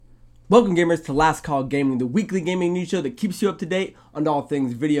Welcome gamers to Last Call Gaming, the weekly gaming news show that keeps you up to date on all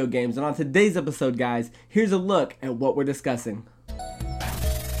things video games. And on today's episode, guys, here's a look at what we're discussing.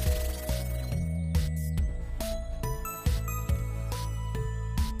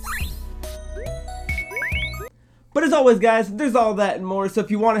 But as always, guys, there's all that and more, so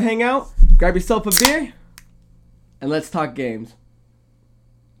if you want to hang out, grab yourself a beer, and let's talk games.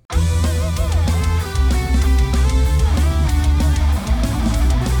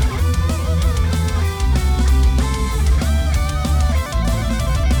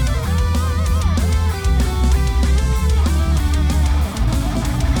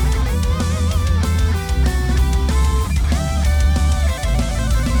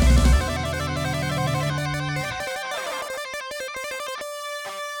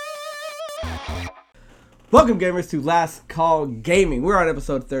 Welcome gamers to Last Call Gaming. We're on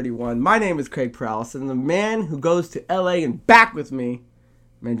episode 31. My name is Craig Prowse, and the man who goes to LA and back with me,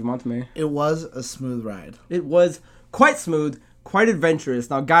 Mandrew Montemayor. It was a smooth ride. It was quite smooth, quite adventurous.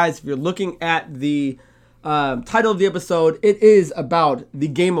 Now guys, if you're looking at the title of the episode, it is about the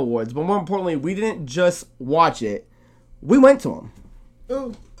Game Awards. But more importantly, we didn't just watch it, we went to them.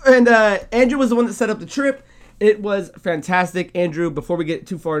 Oh. And Andrew was the one that set up the trip. It was fantastic. Andrew, before we get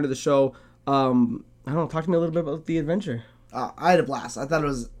too far into the show, I don't know, talk to me a little bit about the adventure. I had a blast. I thought it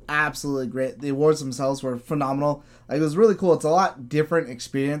was absolutely great. The awards themselves were phenomenal. Like, it was really cool. It's a lot different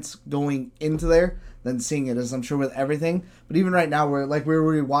experience going into there than seeing it, as I'm sure with everything. But even right now, we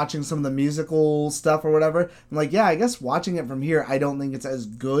were watching some of the musical stuff or whatever. I'm like, yeah, I guess watching it from here, I don't think it's as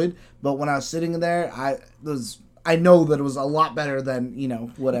good. But when I was sitting there, I know that it was a lot better than,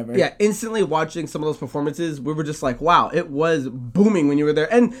 whatever. Yeah, instantly watching some of those performances, we were just like, wow, it was booming when you were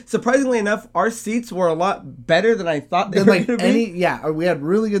there. And surprisingly enough, our seats were a lot better than I thought they were going to be. Yeah, we had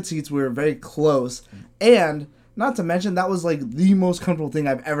really good seats. We were very close. And not to mention, that was like the most comfortable thing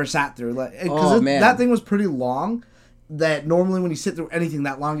I've ever sat through. That thing was pretty long. That normally when you sit through anything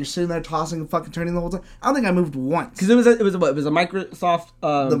that long, you're sitting there tossing and fucking turning the whole time. I don't think I moved once. Because it was a Microsoft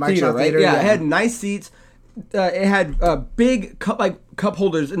theater, right? Yeah, it had nice seats. It had big cup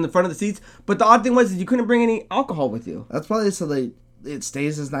holders in the front of the seats, but the odd thing was you couldn't bring any alcohol with you. That's probably so it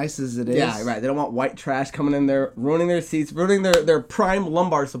stays as nice as it is. Yeah, right. They don't want white trash coming in there, ruining their seats, ruining their prime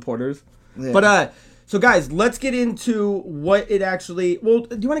lumbar supporters. Yeah. But so guys, let's get into what it actually. Well,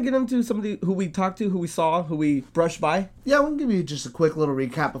 do you want to get into somebody who we talked to, who we saw, who we brushed by? Yeah, we can give you just a quick little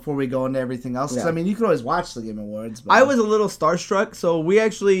recap before we go into everything else. Yeah. I mean, you can always watch the Game Awards. But... I was a little starstruck, so we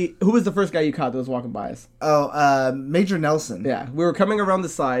actually. Who was the first guy you caught that was walking by us? Oh, Major Nelson. Yeah, we were coming around the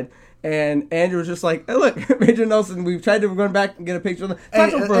side. And Andrew was just like, hey, look, Major Nelson, we've tried to run back and get a picture of him.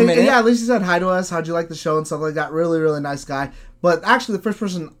 Talk to him for a minute. Yeah, at least he said hi to us. How'd you like the show and stuff like that. Really, really nice guy. But actually, the first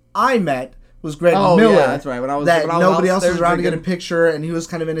person I met was Greg Miller. Yeah, that's right. When nobody else was around to get a picture, and he was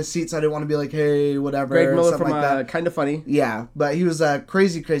kind of in his seat, so I didn't want to be like, hey, whatever. Greg Miller from Kind of Funny. Yeah, but he was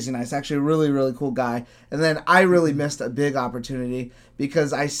crazy, crazy nice. Actually, a really, really cool guy. And then I really missed a big opportunity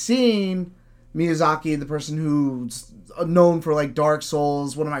because I seen Miyazaki, the person who's known for like Dark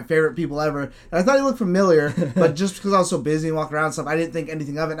Souls, one of my favorite people ever, and I thought he looked familiar, but just because I was so busy and walking around and stuff, I didn't think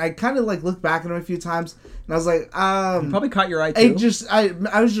anything of it. And I kind of like looked back at him a few times, and I was like, he probably caught your eye too.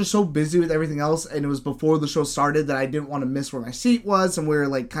 I was just so busy with everything else, and it was before the show started that I didn't want to miss where my seat was, and we were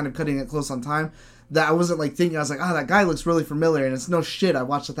like kind of cutting it close on time. That I wasn't like thinking, I was like, oh, that guy looks really familiar, and it's no shit. I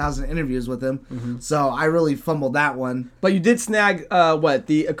watched 1,000 interviews with him, so I really fumbled that one. But you did snag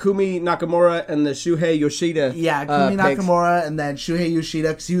the Akumi Nakamura and the Shuhei Yoshida. Yeah, Akumi Nakamura and then Shuhei Yoshida,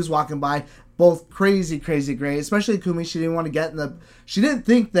 because he was walking by. Both crazy, crazy great. Especially Akumi, she didn't want to get in the. She didn't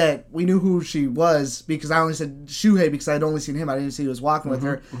think that we knew who she was because I only said Shuhei because I'd only seen him. I didn't see he was walking with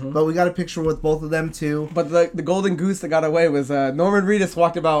her. But we got a picture with both of them too. But the golden goose that got away was Norman Reedus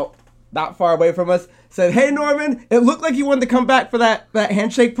walked about not far away from us, said, hey, Norman, it looked like you wanted to come back for that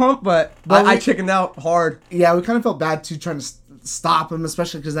handshake pump, but I chickened out hard. Yeah, we kind of felt bad, too, trying to stop him,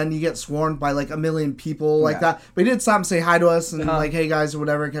 especially because then you get swarmed by, like, a million people like that. But he did stop and say hi to us and, like, hey, guys, or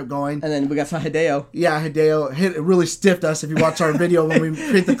whatever, kept going. And then we got some Hideo. Yeah, Hideo really stiffed us if you watch our video when we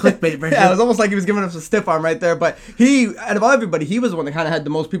create the clickbait version. Yeah, it was almost like he was giving us a stiff arm right there, but he, out of everybody, he was the one that kind of had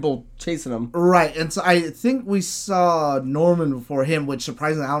the most people chasing him. Right, and so I think we saw Norman before him, which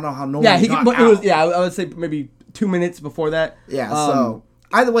surprisingly, I don't know how Norman got out. It was, I would say maybe 2 minutes before that. Yeah, so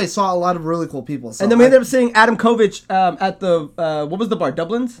either way, saw a lot of really cool people. So and then we ended up seeing Adam Kovic at the, what was the bar,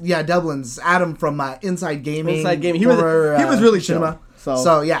 Dublin's? Yeah, Dublin's. Adam from Inside Gaming. Inside Gaming. He was really cinema.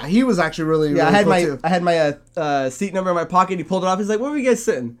 So yeah, he was actually really cool I had my seat number in my pocket. He pulled it off. He's like, where were you guys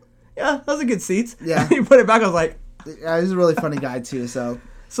sitting? Yeah, those are good seats. Yeah. He put it back. I was like... Yeah, he's a really funny guy too, so...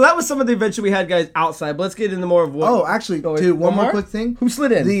 So that was some of the adventure we had, guys, outside. But let's get into more of what. Oh, actually, dude, one more quick thing. Who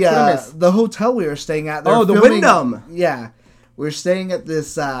slid in? The hotel we were staying at. Oh, the Wyndham. Yeah. We're staying at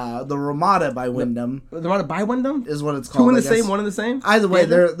this, the Ramada by Wyndham. The Ramada by Wyndham? Is what it's called. Two in the same, one in the same? Either way,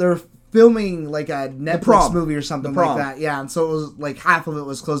 they're filming like a Netflix movie or something like that. Yeah, and so it was like half of it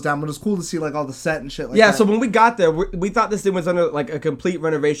was closed down, but it was cool to see like all the set and shit like that. Yeah, so when we got there, we thought this thing was under like a complete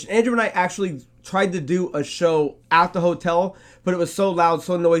renovation. Andrew and I actually tried to do a show at the hotel, but it was so loud,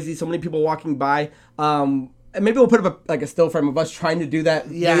 so noisy, so many people walking by. And maybe we'll put up a still frame of us trying to do that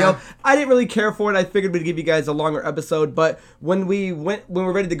video. I didn't really care for it. I figured we'd give you guys a longer episode. But when we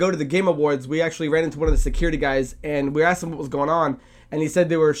were ready to go to the Game Awards, we actually ran into one of the security guys, and we asked him what was going on. And he said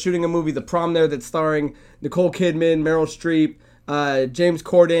they were shooting a movie, The Prom, there, that's starring Nicole Kidman, Meryl Streep, James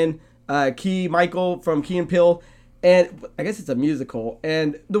Corden, Key Michael from Key and Peele. And I guess it's a musical.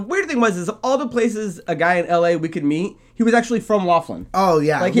 And the weird thing was, is all the places a guy in LA we could meet, he was actually from Laughlin. Oh,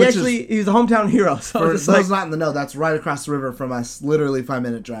 yeah. Like, he was a hometown hero. So for those not in the know, that's right across the river from us, literally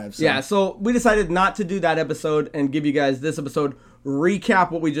 5-minute drive. So. Yeah, so we decided not to do that episode and give you guys this episode,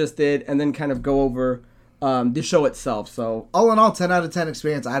 recap what we just did, and then kind of go over the show itself. So all in all, 10 out of 10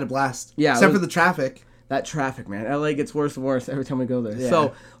 experience. I had a blast. Yeah, except for the traffic. That traffic, man. LA gets worse and worse every time we go there. Yeah.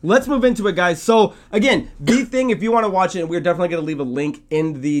 So let's move into it, guys. So again, the thing, if you want to watch it, we're definitely going to leave a link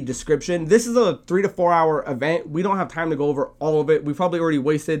in the description. This is a 3 to 4 hour event. We don't have time to go over all of it. We probably already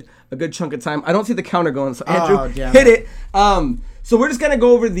wasted a good chunk of time. I don't see the counter going, so Andrew, hit it. So we're just going to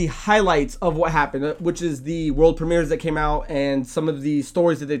go over the highlights of what happened, which is the world premieres that came out and some of the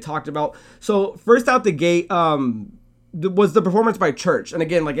stories that they talked about. So first out the gate was the performance by Church. And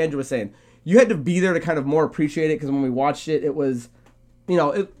again, like Andrew was saying, you had to be there to kind of more appreciate it, because when we watched it, it was,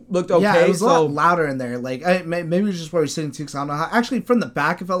 it looked okay. Yeah, it was a lot louder in there. Like, maybe it was just where we were sitting too, because I don't know how. Actually, from the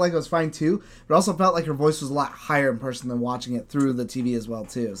back, it felt like it was fine too, but also felt like her voice was a lot higher in person than watching it through the TV as well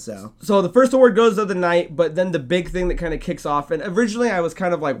too. So the first award goes of the night, but then the big thing that kind of kicks off, and originally I was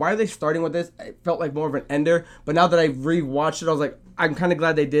kind of like, why are they starting with this? It felt like more of an ender, but now that I rewatched it, I was like, I'm kind of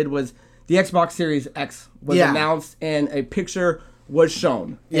glad they did. Was the Xbox Series X was announced, and a picture was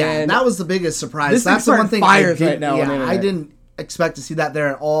shown. Yeah, and that was the biggest surprise. That's the one thing I didn't expect to see that there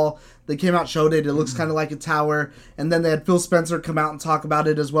at all. They came out, showed it. It looks kind of like a tower. And then they had Phil Spencer come out and talk about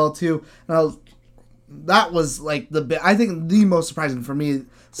it as well, too. And that was like I think the most surprising for me,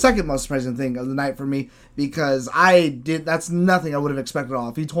 second most surprising thing of the night for me, because that's nothing I would have expected at all.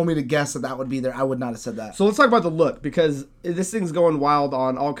 If you told me to guess that would be there, I would not have said that. So let's talk about the look, because this thing's going wild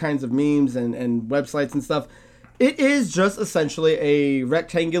on all kinds of memes and websites and stuff. It is just essentially a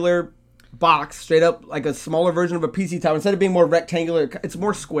rectangular box, straight up like a smaller version of a PC tower. Instead of being more rectangular, it's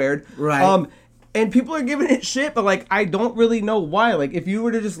more squared. Right. And people are giving it shit, but like, I don't really know why. Like, if you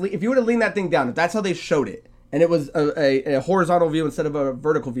were to lean that thing down, if that's how they showed it, and it was a horizontal view instead of a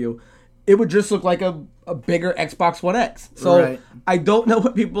vertical view, it would just look like a bigger Xbox One X. So I don't know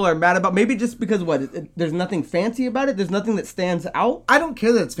what people are mad about. Maybe just because there's nothing fancy about it. There's nothing that stands out. I don't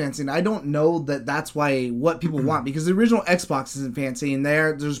care that it's fancy, and I don't know that that's what people want, because the original Xbox isn't fancy, and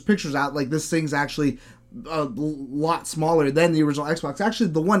there's pictures out like this thing's actually a lot smaller than the original Xbox.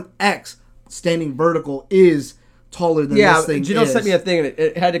 Actually, the One X standing vertical is taller than this thing. Gino sent me a thing, and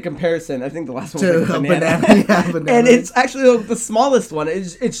it had a comparison. I think the last one was a banana. Banana. And it's actually the smallest one.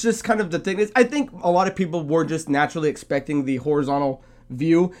 It's just kind of the thing. I think a lot of people were just naturally expecting the horizontal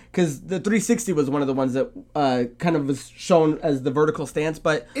view, because the 360 was one of the ones that kind of was shown as the vertical stance,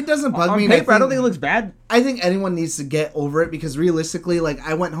 but it doesn't bug me. On paper, I don't think it looks bad. I think anyone needs to get over it, because realistically, like,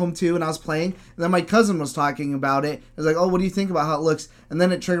 I went home too and I was playing, and then my cousin was talking about it. I was like, oh, what do you think about how it looks? And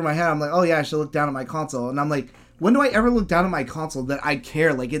then it triggered my head. I'm like, oh yeah, I should look down at my console. And I'm like, when do I ever look down at my console that I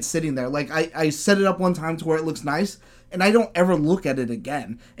care? Like, it's sitting there. Like, I set it up one time to where it looks nice, and I don't ever look at it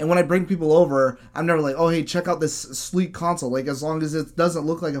again. And when I bring people over, I'm never like, oh, hey, check out this sleek console. Like, as long as it doesn't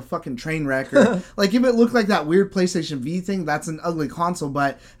look like a fucking train wreck. Or, like, if it looked like that weird PlayStation V thing, that's an ugly console.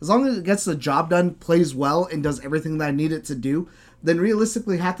 But as long as it gets the job done, plays well, and does everything that I need it to do, then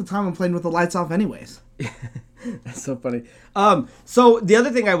realistically, half the time I'm playing with the lights off anyways. That's so funny. So the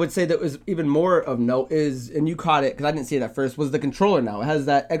other thing I would say that was even more of note is, and you caught it because I didn't see it at first, was the controller now. It has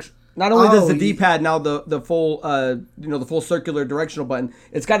that extra. Not only does the D-pad now the full the full circular directional button,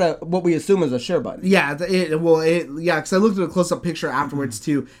 it's got what we assume is a share button. Yeah, because I looked at a close-up picture afterwards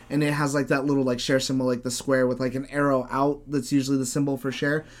too, and it has like that little like share symbol, like the square with like an arrow out. That's usually the symbol for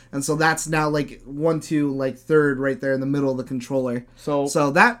share, and so that's now like 1, 2, like third right there in the middle of the controller. So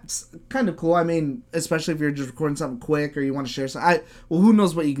that's kind of cool. I mean, especially if you're just recording something quick or you want to share something. Who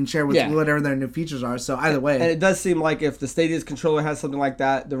knows what you can share with whatever their new features are. So either way, and it does seem like if the Stadia's controller has something like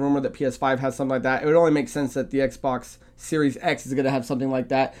that, the rumor that PS5 has something like that. It would only make sense that the Xbox Series X is going to have something like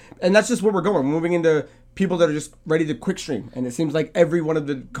that. And that's just where we're going. We're moving into people that are just ready to quick stream. And it seems like every one of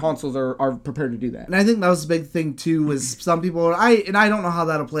the consoles are prepared to do that. And I think that was the big thing too, was some people, I don't know how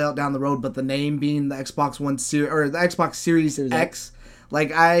that'll play out down the road, but the name being the Xbox One Series, or the Xbox Series X,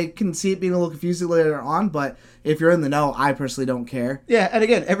 like I can see it being a little confusing later on, but if you're in the know, I personally don't care. Yeah, and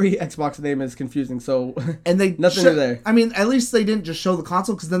again, every Xbox name is confusing, so and they nothing new there. I mean, at least they didn't just show the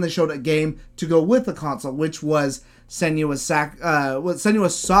console, because then they showed a game to go with the console, which was Senua's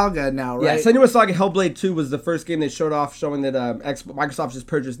Saga now, right? Yeah, Senua's Saga Hellblade 2 was the first game they showed off, showing that Microsoft just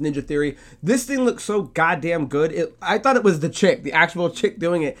purchased Ninja Theory. This thing looks so goddamn good. I thought it was the actual chick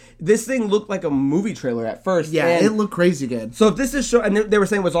doing it. This thing looked like a movie trailer at first. Yeah, it looked crazy good. So if this is and they were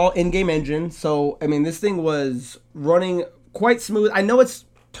saying it was all in-game engine, so I mean, this thing was running quite smooth. I know it's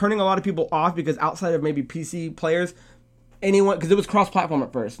turning a lot of people off, because outside of maybe PC players, because it was cross-platform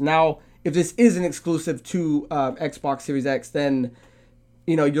at first. Now, if this is an exclusive to Xbox Series X, then,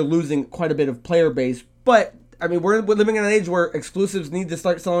 you're losing quite a bit of player base. But, I mean, we're living in an age where exclusives need to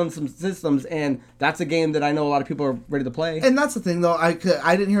start selling some systems, and that's a game that I know a lot of people are ready to play. And that's the thing, though. I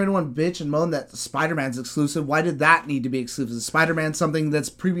didn't hear anyone bitch and moan that Spider-Man's exclusive. Why did that need to be exclusive? Spider-Man's something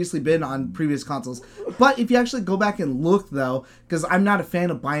that's previously been on previous consoles. But if you actually go back and look, though, because I'm not a fan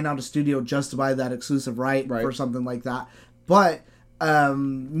of buying out a studio just to buy that exclusive right. For something like that. But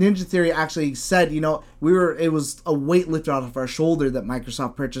Ninja Theory actually said, it was a weight lifted off of our shoulder that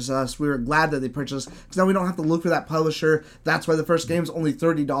Microsoft purchased us. We were glad that they purchased us, because now we don't have to look for that publisher. That's why the first game is only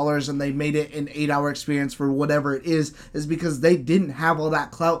 $30, and they made it an 8-hour experience for whatever it is because they didn't have all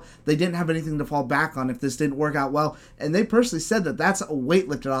that clout. They didn't have anything to fall back on if this didn't work out well. And they personally said that that's a weight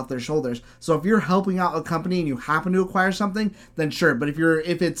lifted off their shoulders. So if you're helping out a company and you happen to acquire something, then sure. But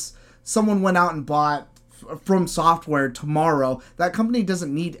if it's someone went out and bought From Software tomorrow, that company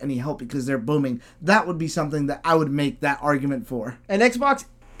doesn't need any help because they're booming. That would be something that I would make that argument for. And Xbox,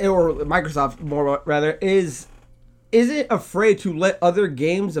 or Microsoft more rather, isn't afraid to let other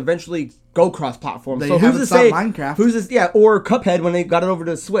games eventually go cross-platform. They so who's to say Minecraft? Or Cuphead when they got it over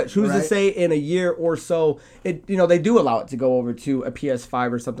to Switch? Who's to say in a year or so they do allow it to go over to a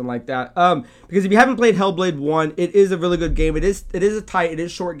PS5 or something like that? Because if you haven't played Hellblade 1, it is a really good game. It is a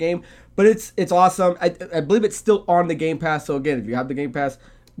short game, but it's awesome. I believe it's still on the Game Pass. So again, if you have the Game Pass,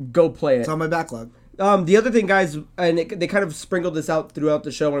 go play it. It's on my backlog. The other thing, guys, and they kind of sprinkled this out throughout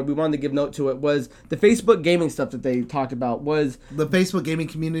the show, and we wanted to give note to it, was the Facebook gaming stuff that they talked about. Was the Facebook gaming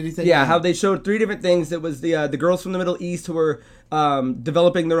community thing? Yeah, how they showed 3 different things. It was the girls from the Middle East who were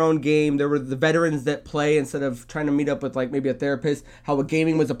developing their own game. There were the veterans that play instead of trying to meet up with like maybe a therapist. How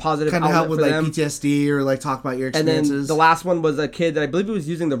gaming was a positive kind of outlet help with for like them. PTSD or like talk about your experiences. And then the last one was a kid that I believe he was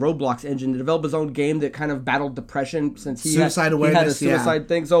using the Roblox engine to develop his own game that kind of battled depression since he had a suicide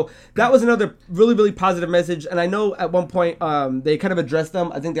thing. So that was another really, really positive message. And I know at one point they kind of addressed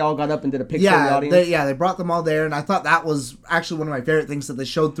them. I think they all got up and did a picture of the audience. They brought them all there, and I thought that was actually one of my favorite things that they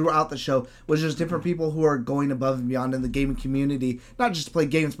showed throughout the show, was just different people who are going above and beyond in the gaming community, not just to play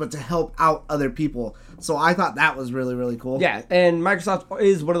games, but to help out other people. So I thought that was really, really cool. Yeah, and Microsoft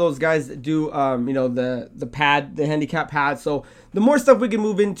is one of those guys that do, the pad, the handicap pad. So the more stuff we can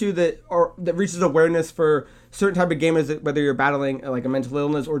move into that reaches awareness for certain type of gamers, whether you're battling like a mental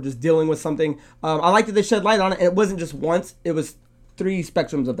illness or just dealing with something. I like that they shed light on it, and it wasn't just once; it was 3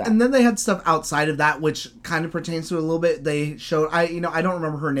 spectrums of that. And then they had stuff outside of that, which kind of pertains to it a little bit. They showed, I don't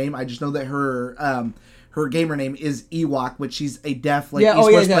remember her name. I just know that her gamer name is Ewok, which she's a deaf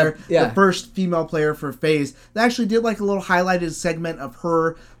esports player, the first female player for FaZe. They actually did like a little highlighted segment of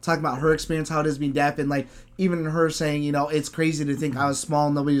her talking about her experience, how it is being deaf, and like even her saying, it's crazy to think I was small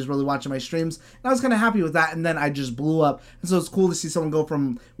and nobody was really watching my streams. And I was kind of happy with that, and then I just blew up. And so it's cool to see someone go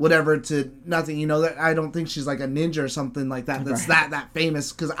from whatever to nothing. That I don't think she's like a ninja or something like that. That's that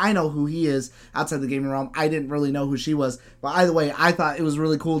famous, because I know who he is outside the gaming realm. I didn't really know who she was, but either way, I thought it was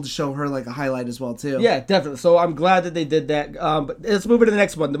really cool to show her like a highlight as well too. Yeah, definitely. So I'm glad that they did that. But let's move into the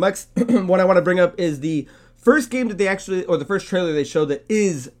next one. The next one I want to bring up is the first game that the first trailer they showed that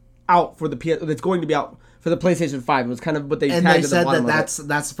is out for the that's going to be out for the PlayStation 5. It was kind of what they tagged at the bottom. And they said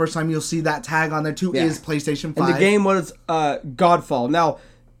that's the first time you'll see that tag on there too, is PlayStation 5. And the game was Godfall. Now,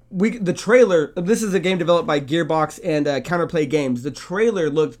 the trailer, this is a game developed by Gearbox and Counterplay Games. The trailer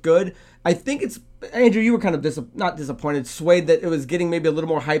looked good. I think it's, Andrew, you were kind of not disappointed, swayed that it was getting maybe a little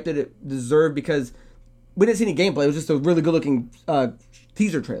more hype that it deserved, because we didn't see any gameplay. It was just a really good looking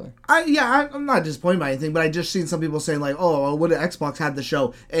teaser trailer. I'm not disappointed by anything, but I just seen some people saying like, "Oh, what if Xbox had the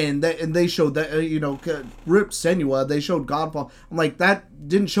show and they showed that Rip Senua, they showed Godfall." I'm like, that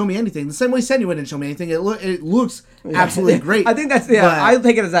didn't show me anything. The same way Senua didn't show me anything. It looks absolutely great. I think that's I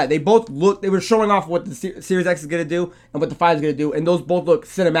take it as that they both look. They were showing off what the Series X is gonna do and what the 5 is gonna do, and those both look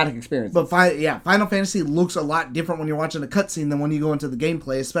cinematic experiences. But Final Fantasy looks a lot different when you're watching a cutscene than when you go into the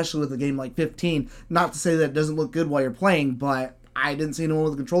gameplay, especially with a game like 15. Not to say that it doesn't look good while you're playing, but I didn't see anyone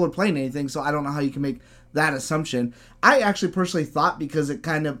with a controller playing anything, so I don't know how you can make that assumption. I actually personally thought, because it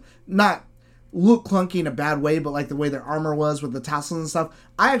kind of not looked clunky in a bad way, but like the way their armor was with the tassels and stuff,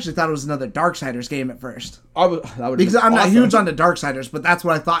 I actually thought it was another Darksiders game at first. Because I'm not huge on the Darksiders, but that's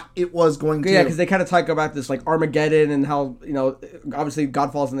what I thought it was going to. Yeah, because they kind of talk about this like Armageddon and how, obviously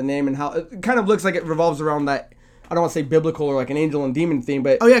Godfall's in the name, and how it kind of looks like it revolves around that. I don't want to say biblical or like an angel and demon theme,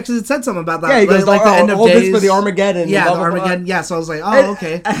 but... Oh, yeah, because it said something about that. Yeah, he goes, like the end of days. This for the Armageddon. Yeah, the Armageddon. Yeah, so I was like, oh,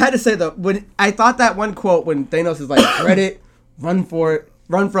 okay. I had to say, though, when I thought that one quote when Thanos is like, Reddit, run for it,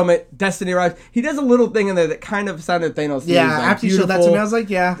 run from it, destiny arrives. He does a little thing in there that kind of sounded Thanos. Yeah, after you showed that to me, I was like,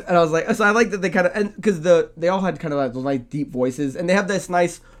 yeah. And I was like, so I like that they kind of... And because they all had kind of like those nice deep voices, and they have this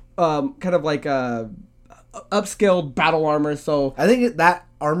nice kind of like upscaled battle armor, so... I think that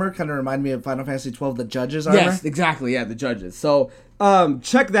armor kind of reminded me of Final Fantasy 12, the Judges armor. Yes, exactly, yeah, the Judges. So,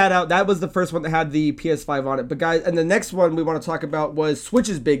 check that out. That was the first one that had the PS5 on it. But guys, and the next one we want to talk about was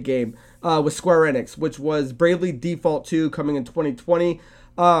Switch's big game with Square Enix, which was Bravely Default 2 coming in 2020.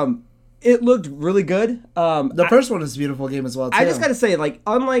 It looked really good. The first one is a beautiful game as well, too. I just got to say, like,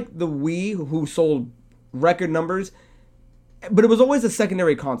 unlike the Wii, who sold record numbers, but it was always a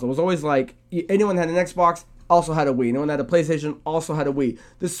secondary console. It was always like, anyone that had an Xbox also had a Wii. Anyone that had a PlayStation also had a Wii.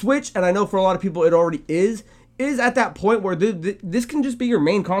 The Switch, and I know for a lot of people it already is at that point where this can just be your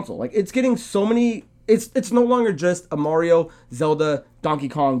main console. Like, it's getting so many... It's no longer just a Mario, Zelda, Donkey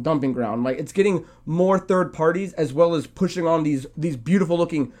Kong dumping ground. Like, it's getting more third parties as well as pushing on these beautiful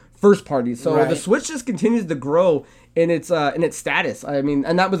looking first parties. So the Switch just continues to grow in its status. I mean,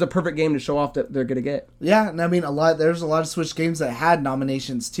 and that was a perfect game to show off that they're gonna get. Yeah, and I mean there's a lot of Switch games that had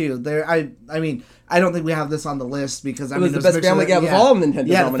nominations too. I mean, I don't think we have this on the list because it was the best family game. It was all Nintendo.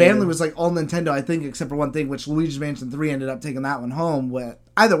 Yeah, the family was like all Nintendo, I think, except for one thing, which Luigi's Mansion 3 ended up taking that one home. With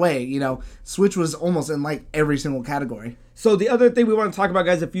either way, Switch was almost in like every single category. So the other thing we want to talk about,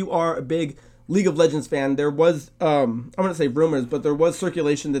 guys, if you are a big League of Legends fan, there was, I'm going to say rumors, but there was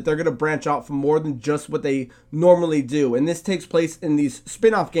circulation that they're going to branch out from more than just what they normally do. And this takes place in these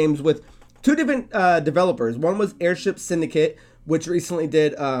spin-off games with two different developers. One was Airship Syndicate, which recently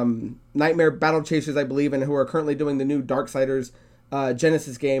did Nightmare Battle Chasers, I believe, and who are currently doing the new Darksiders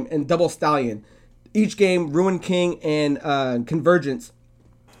Genesis game, and Double Stallion. Each game, Ruin King and Convergence,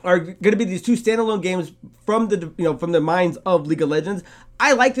 are going to be these two standalone games from the minds of League of Legends.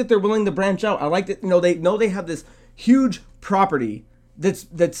 I like that they're willing to branch out. I like that they know they have this huge property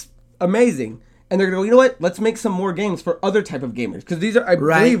that's amazing, and they're gonna go, you know what? Let's make some more games for other type of gamers, because these are, I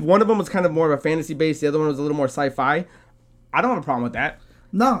believe one of them was kind of more of a fantasy based, the other one was a little more sci-fi. I don't have a problem with that.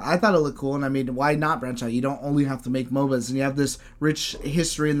 No, I thought it looked cool, and I mean, why not branch out? You don't only have to make MOBAs, and you have this rich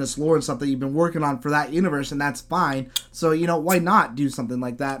history and this lore and stuff that you've been working on for that universe, and that's fine. So, why not do something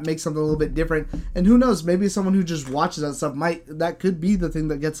like that? Make something a little bit different, and who knows, maybe someone who just watches that stuff that could be the thing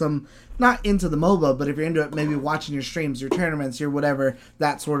that gets them, not into the MOBA, but if you're into it, maybe watching your streams, your tournaments, your whatever,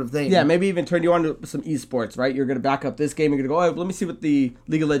 that sort of thing. Yeah, maybe even turn you on to some esports, right? You're going to back up this game, you're going to go, oh, let me see what the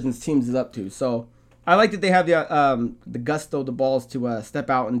League of Legends teams is up to, so... I like that they have the gusto, the balls to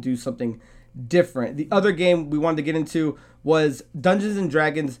step out and do something different. The other game we wanted to get into was Dungeons &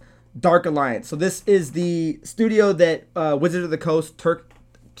 Dragons Dark Alliance. So this is the studio that Wizard of the Coast,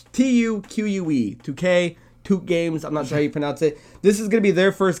 TUQUE, 2K, Took Games, I'm not sure how you pronounce it. This is going to be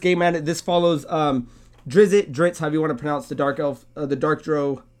their first game at it. This follows Drizzt, however you want to pronounce the Dark Elf, the Dark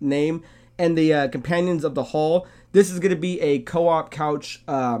Drow name, and the Companions of the Hall. This is going to be a co-op couch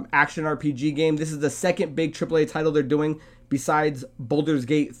action RPG game. This is the second big AAA title they're doing besides Baldur's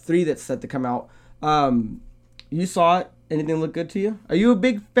Gate 3 that's set to come out. You saw it. Anything look good to you? Are you a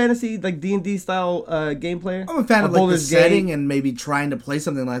big fantasy, like D&D style game player? I'm a fan of like the setting and maybe trying to play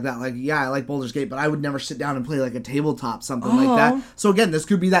something like that. Like, yeah, I like Baldur's Gate, but I would never sit down and play like a tabletop, something like that. So again, this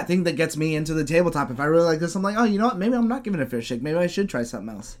could be that thing that gets me into the tabletop. If I really like this, I'm like, oh, you know what? Maybe I'm not giving it a fair shake. Maybe I should try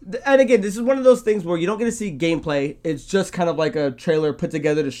something else. And again, this is one of those things where you don't get to see gameplay. It's just kind of like a trailer put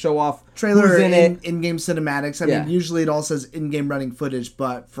together to show off who's in it. In-game cinematics. I mean, usually it all says in-game running footage,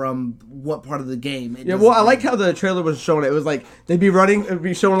 but from what part of the game? Yeah, well, I liked how the trailer was showing it. It was like they'd be running, it'd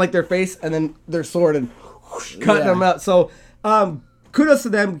be showing like their face and then their sword and whoosh, cutting them out. So kudos to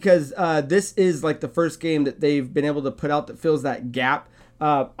them, because this is like the first game that they've been able to put out that fills that gap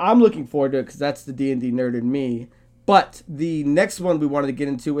I'm looking forward to it because that's the D&D nerd in me. But the next one we wanted to get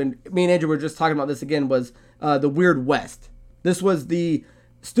into, and me and Andrew were just talking about this again, was the Weird West. This was the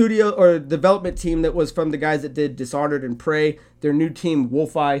studio or development team that was from the guys that did Dishonored and Prey. Their new team,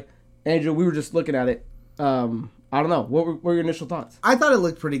 Wolfeye. Andrew, we were just looking at it. I don't know. What were your initial thoughts? I thought it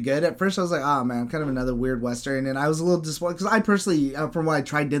looked pretty good. At first, I was like, oh, man, kind of another weird Western. And I was a little disappointed because I personally, from what I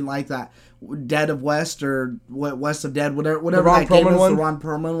tried, didn't like that Dead of West or West of Dead, whatever that game is, the Ron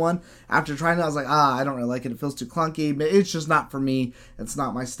Perlman one. After trying it, I was like, I don't really like it. It feels too clunky. But it's just not for me. It's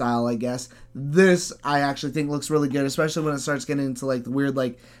not my style, I guess. This, I actually think looks really good, especially when it starts getting into like the weird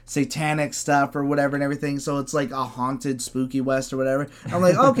like satanic stuff or whatever and everything. So it's like a haunted, spooky West or whatever. I'm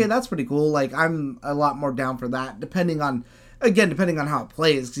like, okay, that's pretty cool. Like, I'm a lot more down for that, depending on how it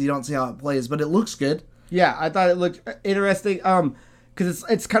plays, because you don't see how it plays, but it looks good. Yeah, I thought it looked interesting. Because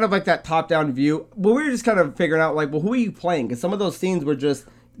it's kind of like that top-down view. But we were just kind of figuring out, like, well, who are you playing? Because some of those scenes were just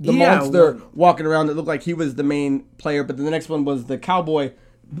the monster walking around that looked like he was the main player, but then the next one was the cowboy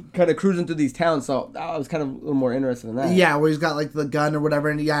kind of cruising through these towns. So I was kind of a little more interested in that. Yeah, where he's got like the gun or whatever,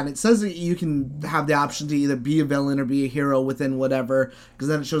 and and it says that you can have the option to either be a villain or be a hero within whatever. Because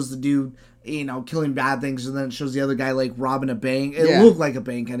then it shows the dude, killing bad things, and then it shows the other guy like robbing a bank. It looked like a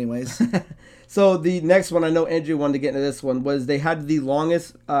bank, anyways. So the next one, I know Andrew wanted to get into this one, was they had the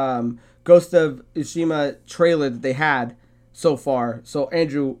longest Ghost of Tsushima trailer that they had so far. So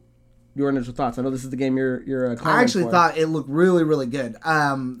Andrew, your initial thoughts? I know this is the game you're I actually thought it looked really, really good.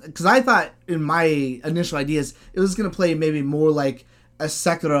 Because I thought in my initial ideas it was going to play maybe more like a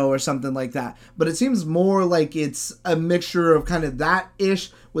Sekiro or something like that. But it seems more like it's a mixture of kind of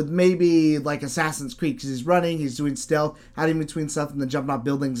that-ish with maybe like Assassin's Creed, because he's running, he's doing stealth, hiding between stuff, and then jumping off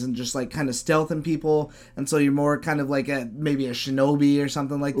buildings and just like kind of stealthing people. And so you're more kind of like maybe a shinobi or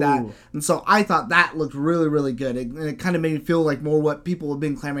something like that. Ooh. And so I thought that looked really, really good. It kind of made me feel like more what people have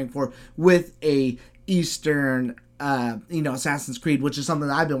been clamoring for with a Eastern Assassin's Creed, which is something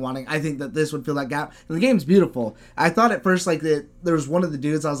that I've been wanting. I think that this would fill that gap. And the game's beautiful. I thought at first, like, that there was one of the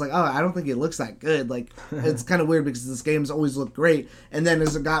dudes, I was like, oh, I don't think it looks that good. Like, it's kind of weird because this game's always looked great. And then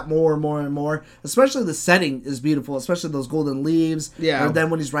as it got more and more and more, especially the setting is beautiful, especially those golden leaves. Yeah. Or then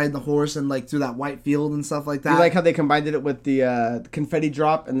when he's riding the horse and, like, through that white field and stuff like that. You like how they combined it with the confetti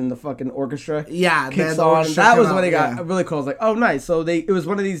drop and then the fucking orchestra? Yeah. Kicks on. That was when it got really cool. I was like, oh, nice. So it was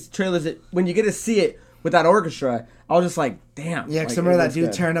one of these trailers that when you get to see it with that orchestra, I was just like, damn. Yeah, because remember that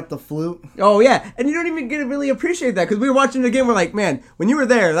dude tearing up the flute? Oh, yeah. And you don't even get to really appreciate that, because we were watching the game, we're like, man, when you were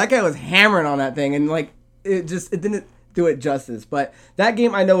there, that guy was hammering on that thing, and like, it didn't do it justice. But that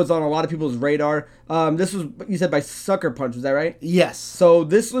game, I know, is on a lot of people's radar. This was, you said, by Sucker Punch, is that right? Yes. So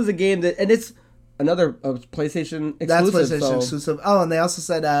this was a game that, and it's another PlayStation exclusive. That's PlayStation exclusive. Oh, and they also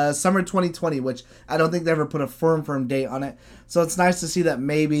said summer 2020, which I don't think they ever put a firm date on it. So it's nice to see that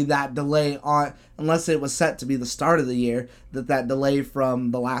maybe that delay on, unless it was set to be the start of the year, that delay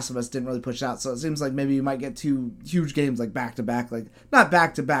from The Last of Us didn't really push out. So it seems like maybe you might get two huge games like back to back, like not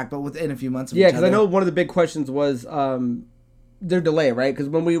back to back, but within a few months of each other. Yeah, because I know one of the big questions was their delay, right? Because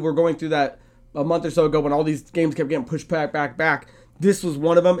when we were going through that a month or so ago, when all these games kept getting pushed back, this was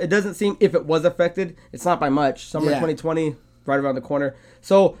one of them. It doesn't seem, if it was affected, it's not by much. Summer 2020, right around the corner.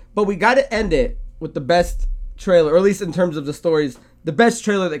 So, but we got to end it with the best trailer, or at least in terms of the stories, the best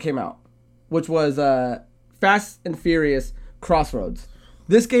trailer that came out, which was Fast and Furious Crossroads.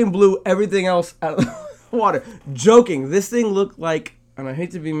 This game blew everything else out of the water. Joking. This thing looked like, and I hate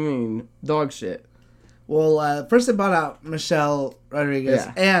to be mean, dog shit. Well, first they bought out Michelle Rodriguez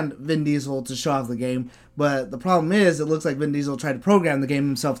and Vin Diesel to show off the game. But the problem is, it looks like Vin Diesel tried to program the game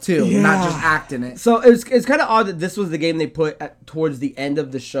himself too, not just act in it. So it's kind of odd that this was the game they put towards the end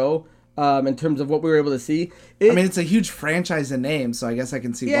of the show, in terms of what we were able to see. It's a huge franchise and name, so I guess I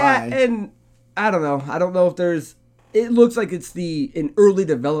can see why. Yeah, and I don't know. I don't know if there's... It looks like it's in early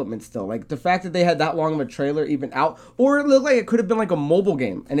development still. Like, the fact that they had that long of a trailer even out, or it looked like it could have been like a mobile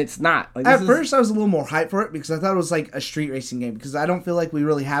game, and it's not. Like, At first, I was a little more hyped for it, because I thought it was like a street racing game, because I don't feel like we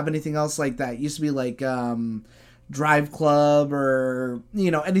really have anything else like that. It used to be like Drive Club or,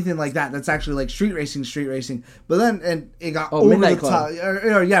 anything like that that's actually like street racing. But then, and it got over Midnight the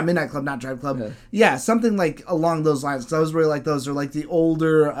top. Midnight Club, not Drive Club. Yeah, something like along those lines, because I was really like those, or like the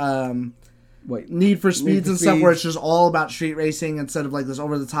older... Need for Speeds and stuff, where it's just all about street racing instead of like this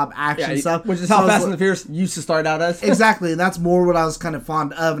over the top action stuff, which is how Fast and the Furious used to start out as. Exactly, and that's more what I was kind of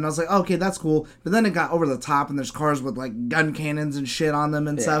fond of, and I was like, okay, that's cool. But then it got over the top, and there's cars with like gun cannons and shit on them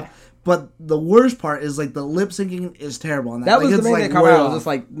and stuff. But the worst part is like the lip syncing is terrible on that. That was the main thing that came out. I was just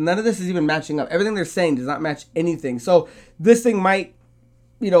like, none of this is even matching up. Everything they're saying does not match anything. So this thing might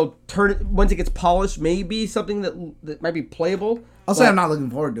once it gets polished, maybe something that might be playable. I'll say I'm not looking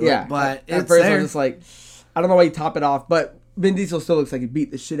forward to it, but at it's first there. I was just like, I don't know why you top it off, but Vin Diesel still looks like he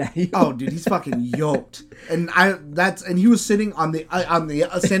beat the shit out of you. Oh, dude, he's fucking yoked, and he was sitting on the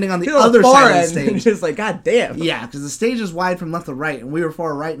standing on the He was other far side of end, the stage. just like, God damn. Yeah, because the stage is wide from left to right, and we were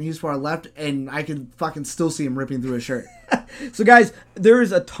far right, and he was far left, and I could fucking still see him ripping through his shirt. So, guys, there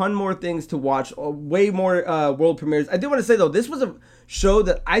is a ton more things to watch, way more world premieres. I do want to say, though, this was a show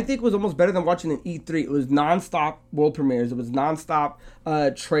that I think was almost better than watching an E3. It was nonstop world premieres. It was nonstop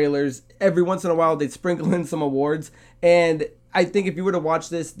trailers. Every once in a while, they'd sprinkle in some awards. And I think if you were to watch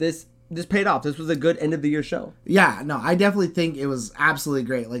this paid off. This was a good end-of-the-year show. Yeah, no, I definitely think it was absolutely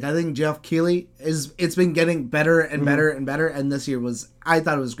great. Like, I think Jeff Keighley, it's been getting better and better and better, and this year I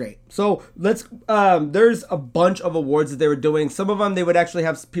thought it was great. So, there's a bunch of awards that they were doing. Some of them, they would actually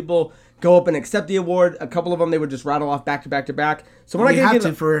have people go up and accept the award. A couple of them, they would just rattle off back to back to back. So we're not going to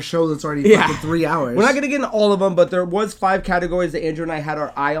get for a show that's already fucking 3 hours. We're not going to get into all of them, but there was 5 categories that Andrew and I had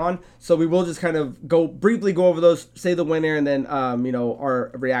our eye on. So we will just kind of briefly go over those, say the winner, and then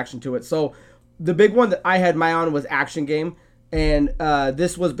our reaction to it. So the big one that I had my eye on was Action Game, and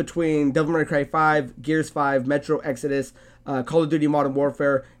this was between Devil May Cry 5, Gears 5, Metro Exodus, Call of Duty Modern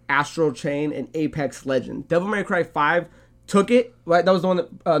Warfare, Astral Chain, and Apex Legends. Devil May Cry 5 took it, right? That was the one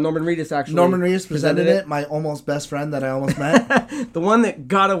that Norman Reedus actually presented it. My almost best friend that I almost met. The one that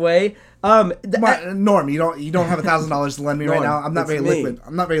got away. Norm, you don't have $1,000 to lend me right now. I'm not very liquid.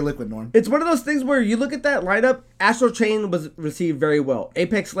 I'm not very liquid, Norm. It's one of those things where you look at that lineup. Astral Chain was received very well.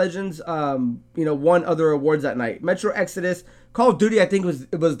 Apex Legends, won other awards that night. Metro Exodus, Call of Duty, I think was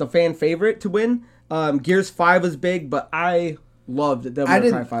the fan favorite to win. Gears 5 was big, but I loved it. I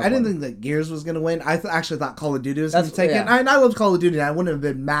didn't think that Gears was going to win. I actually thought Call of Duty was going to take it. And I loved Call of Duty, and I wouldn't have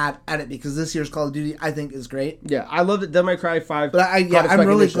been mad at it because this year's Call of Duty, I think, is great. Yeah, I loved it. Devil May Cry 5. But I'm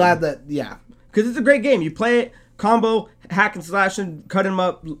really glad that, because it's a great game. You play it, combo, hack and slash, and cut them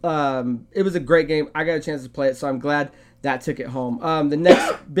up. It was a great game. I got a chance to play it, so I'm glad that took it home. The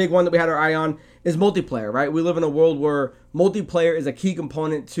next big one that we had our eye on is multiplayer, right? We live in a world where multiplayer is a key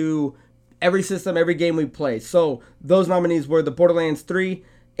component to every system, every game we play. So those nominees were the Borderlands 3,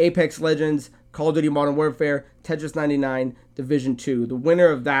 Apex Legends, Call of Duty Modern Warfare, Tetris 99, Division 2. The winner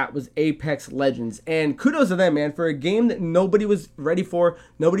of that was Apex Legends. And kudos to them, man, for a game that nobody was ready for,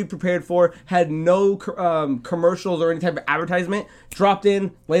 nobody prepared for, had no commercials or any type of advertisement, dropped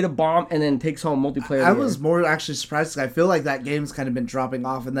in, laid a bomb, and then takes home multiplayer. I was more actually surprised because I feel like that game's kind of been dropping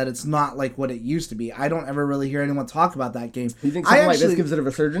off and that it's not like what it used to be. I don't ever really hear anyone talk about that game. You think something like this gives it a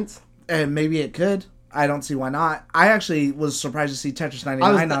resurgence? And maybe it could. I don't see why not. I actually was surprised to see Tetris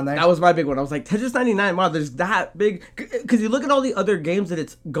 99 on there. That was my big one. I was like, Tetris 99, wow, there's that big. Because you look at all the other games that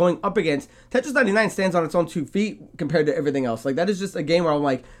it's going up against, Tetris 99 stands on its own 2 feet compared to everything else. Like, that is just a game where I'm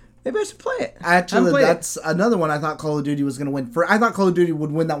like, maybe I should play it. Actually, that's another one I thought Call of Duty was going to win. I thought Call of Duty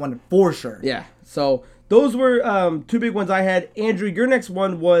would win that one for sure. Yeah, so those were 2 big ones I had. Andrew, your next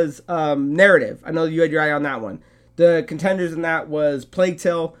one was narrative. I know you had your eye on that one. The contenders in that was Plague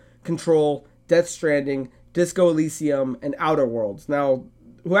Tale, Control, Death Stranding, Disco Elysium, and Outer Worlds. Now,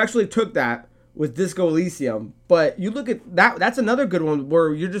 who actually took that was Disco Elysium, but you look at that, that's another good one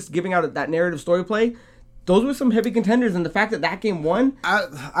where you're just giving out that narrative story play. Those were some heavy contenders, and the fact that game won,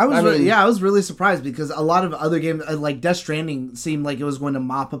 I was really surprised because a lot of other games, like Death Stranding, seemed like it was going to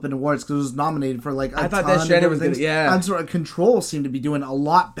mop up in awards because it was nominated for like a ton Death Stranding was good, yeah. And sort of Control seemed to be doing a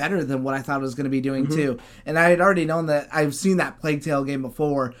lot better than what I thought it was going to be doing too. And I had already known that I've seen that Plague Tale game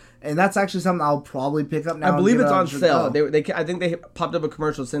before, and that's actually something I'll probably pick up now. I believe it's on sale. I think they popped up a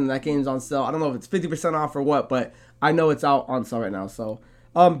commercial saying that game's on sale. I don't know if it's 50% off or what, but I know it's out on sale right now. So.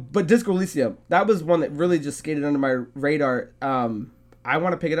 But Disco Elysium, that was one that really just skated under my radar. I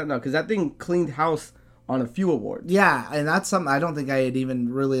want to pick it up now because that thing cleaned house on a few awards. Yeah, and that's something I don't think I had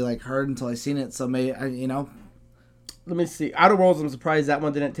even really heard until I seen it. So maybe Let me see. Outer Worlds, I'm surprised that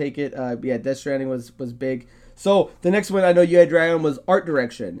one didn't take it. Death Stranding was big. So the next one I know you had Dragon was Art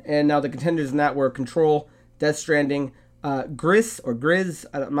Direction, and now the contenders in that were Control, Death Stranding, Gris or Grizz.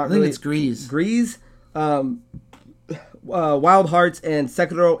 I think it's Grease. Grease. Wild Hearts and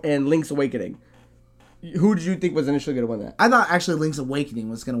Sekiro and Link's Awakening. Who did you think was initially going to win that? I thought actually Link's Awakening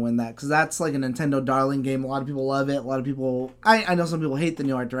was going to win that because that's like a Nintendo darling game. A lot of people love it. A lot of people, I know some people hate the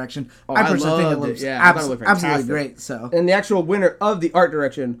new art direction. I personally think it looks absolutely great. So, and the actual winner of the art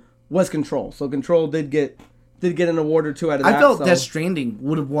direction was Control. So Control did get an award or two out of that. I felt Death Stranding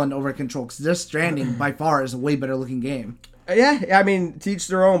would have won over Control because Death Stranding by far is a way better looking game. Yeah, I mean, to each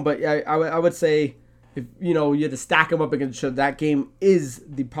their own, but I would say. If you had to stack them up against each other, that game is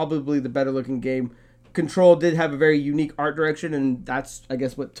probably the better looking game. Control did have a very unique art direction, and that's, I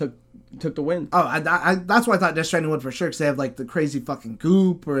guess, what took the win. Oh, that's why I thought Death Stranding would for sure, because they have, like, the crazy fucking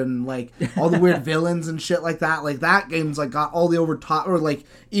goop and, like, all the weird villains and shit like that. Like, that game's, like, got all the over top, or, like,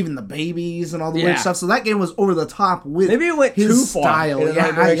 even the babies and all the weird stuff. So that game was over the top with maybe it went his too style. far in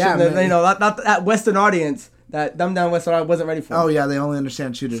that direction. That, you know, not that Western audience, that dumbed down Western audience wasn't ready for. Oh, yeah, they only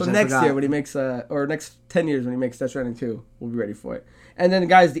understand shooters. So next year when he makes, or next 10 years when he makes Death Stranding 2, we'll be ready for it. And then,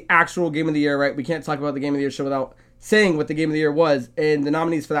 guys, the actual Game of the Year, right? We can't talk about the Game of the Year show without saying what the Game of the Year was. And the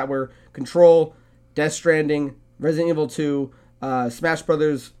nominees for that were Control, Death Stranding, Resident Evil 2, Smash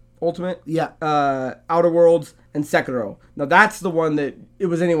Brothers Ultimate, Outer Worlds, and Sekiro. Now, that's the one that it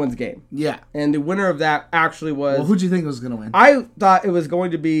was anyone's game. Yeah. And the winner of that actually was... Well, who'd you think was going to win? I thought it was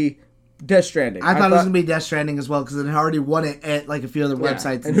going to be Death Stranding. I thought it was going to be Death Stranding as well, because it had already won it at, like, a few other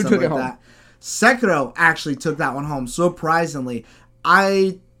websites and stuff like that. Sekiro actually took that one home, surprisingly.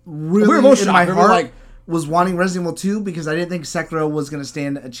 I really, in my heart, was wanting Resident Evil 2 because I didn't think Sekiro was going to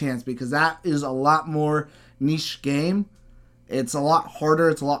stand a chance, because that is a lot more niche game. It's a lot harder.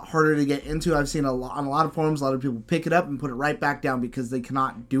 It's a lot harder to get into. I've seen on a lot of forums, a lot of people pick it up and put it right back down because they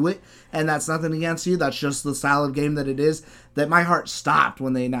cannot do it. And that's nothing against you. That's just the style of game that it is. That my heart stopped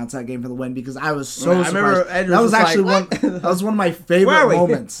when they announced that game for the win, because I was so surprised. That was actually that was one of my favorite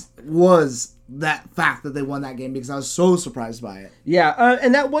moments. Was that fact that they won that game, because I was so surprised by it. Yeah,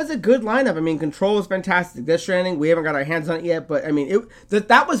 and that was a good lineup. I mean, Control was fantastic. Death Stranding, we haven't got our hands on it yet, but I mean,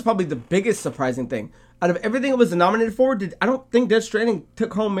 that was probably the biggest surprising thing. Out of everything it was nominated for, I don't think Death Stranding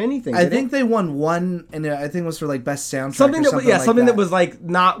took home anything. I think they won one, and I think it was for like best soundtrack. Something that was like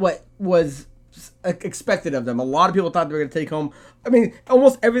not what was expected of them. A lot of people thought they were going to take home. I mean,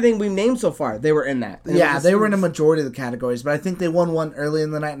 almost everything we named so far, they were in that. And they were in a majority of the categories, but I think they won one early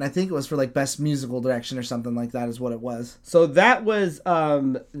in the night, and I think it was for like best musical direction or something like that is what it was. So that was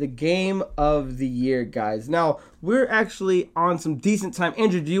the Game of the Year, guys. Now, we're actually on some decent time.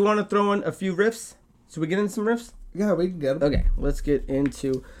 Andrew, do you want to throw in a few riffs? Should we get into some riffs? Yeah, we can get them. Okay, let's get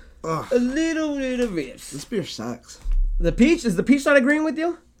into a little bit of riffs. This beer sucks. Is the peach not agreeing with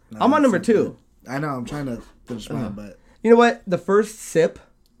you? No, I'm on number 2. I know, I'm trying to finish mine, but... You know what? The first sip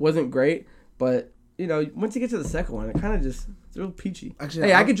wasn't great, but, you know, once you get to the second one, it kind of just... It's real peachy.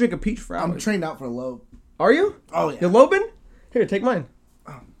 Actually, I could drink a peach for hours. I'm trained out for a lobe. Are you? Oh, yeah. You're lobing? Here, take mine.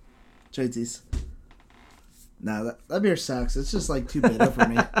 Oh, Tradesies. No, that beer sucks. It's just like too bitter for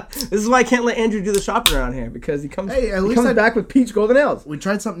me. This is why I can't let Andrew do the shopping around here, because he comes comes back with peach golden ales. We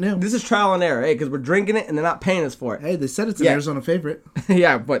tried something new. This is trial and error, because we're drinking it and they're not paying us for it. Hey, they said it's an Arizona favorite.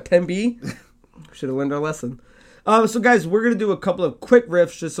 Yeah, but 10B? Should have learned our lesson. So, guys, we're going to do a couple of quick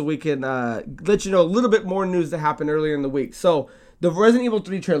riffs just so we can let you know a little bit more news that happened earlier in the week. So, the Resident Evil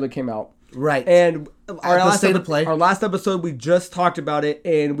 3 trailer came out. Right. And our last episode, we just talked about it,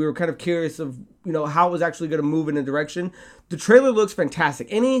 and we were kind of curious of, you know, how it was actually going to move in a direction. The trailer looks fantastic.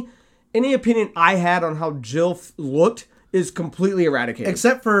 Any opinion I had on how Jill looked is completely eradicated.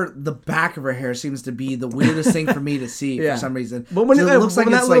 Except for the back of her hair seems to be the weirdest thing for me to see for some reason. But when it looks like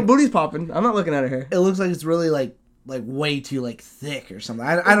that little booty's popping, I'm not looking at her hair. It looks like it's really like way too like thick or something.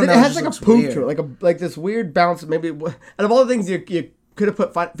 I don't know. It has like a poof to it, like this weird bounce. Maybe out of all the things you could have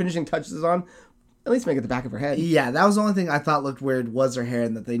put finishing touches on, at least make it the back of her head. Yeah, that was the only thing I thought looked weird was her hair,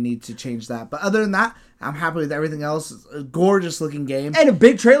 and that they need to change that. But other than that, I'm happy with everything else. It's a gorgeous looking game. And a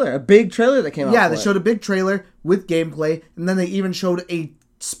big trailer that came out. Yeah, they showed a big trailer with gameplay, and then they even showed a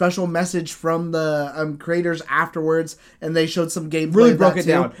special message from the creators afterwards, and they showed some gameplay. Really broke it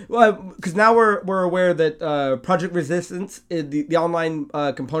down. Well, because now we're aware that Project Resistance, the online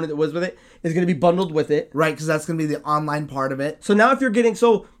component that was with it, is going to be bundled with it. Right, because that's going to be the online part of it. So now if you're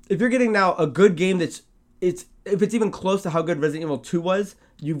getting now a good game if it's even close to how good Resident Evil 2 was,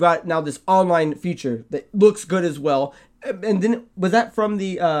 you've got now this online feature that looks good as well. And then, was that from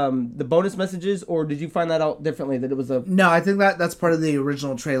the bonus messages, or did you find that out differently, that it was a... No, I think that's part of the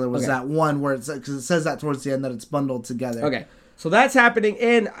original trailer, was that one where because it says that towards the end that it's bundled together. Okay, so that's happening,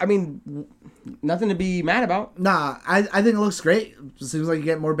 and, I mean, nothing to be mad about. Nah, I think it looks great. It seems like you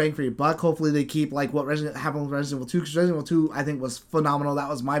get more bang for your buck. Hopefully they keep, like, what happened with Resident Evil 2, because Resident Evil 2, I think, was phenomenal. That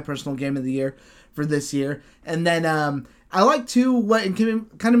was my personal game of the year for this year. And then, I like 2,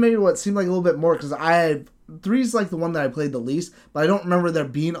 kind of maybe what seemed like a little bit more, because 3's like the one that I played the least, but I don't remember there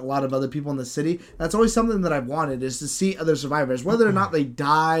being a lot of other people in the city. That's always something that I've wanted, is to see other survivors, whether or not they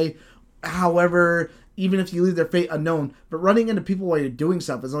die, however, even if you leave their fate unknown. But running into people while you're doing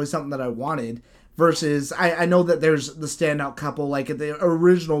stuff is always something that I wanted. Versus, I know that there's the standout couple, like at the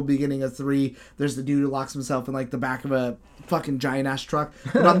original beginning of 3, there's the dude who locks himself in like the back of a fucking giant ass truck.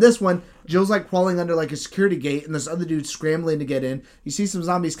 But on this one, Jill's like crawling under like a security gate, and this other dude's scrambling to get in. You see some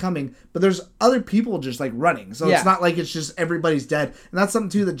zombies coming, but there's other people just like running. So it's not like it's just everybody's dead. And that's something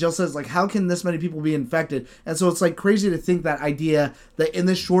too that Jill says, like, how can this many people be infected? And so it's like crazy to think that idea that in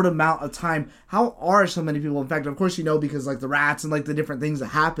this short amount of time, how are so many people infected? Of course, because like the rats and like the different things that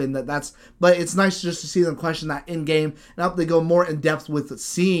happen, but it's nice just to see them question that in game, and how they go more in depth with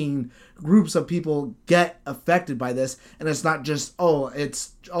seeing groups of people get affected by this, and it's not just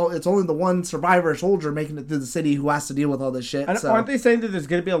it's only the one survivor soldier making it through the city who has to deal with all this shit. And aren't they saying that there's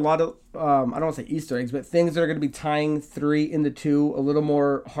going to be a lot of I don't want to say Easter eggs, but things that are going to be tying 3 into 2 a little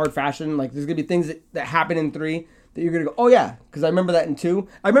more hard fashion? Like there's going to be things that happen in 3 that you're going to go, oh yeah, because I remember that in 2.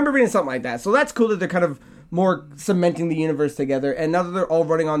 I remember reading something like that. So that's cool that they're kind of more cementing the universe together. And now that they're all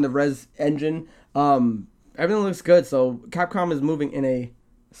running on the Res engine, everything looks good. So Capcom is moving in a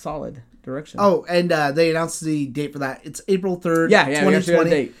solid direction. Oh, and they announced the date for that. It's April 3rd,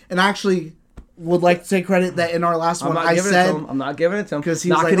 2020. And I actually would like to take credit that in our last one I said... I'm not giving it to him. Because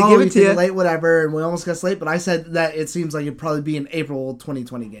he was like, we did it late, whatever, and we almost got late. But I said that it seems like it'd probably be an April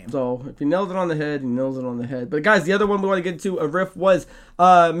 2020 game. So if he nails it on the head, he nails it on the head. But guys, the other one we want to get to, a riff, was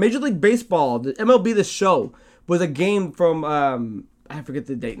Major League Baseball. The MLB The Show was a game from, I forget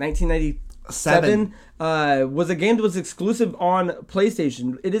the date, 1997. Was a game that was exclusive on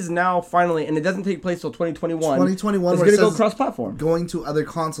PlayStation. It is now finally, and it doesn't take place till 2021. 2021. It's going to go cross-platform. Going to other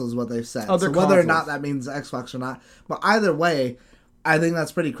consoles is what they've said. Whether or not that means Xbox or not. But either way, I think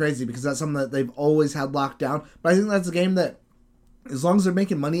that's pretty crazy because that's something that they've always had locked down. But I think that's a game that, as long as they're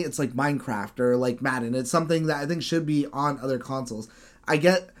making money, it's like Minecraft or like Madden. It's something that I think should be on other consoles.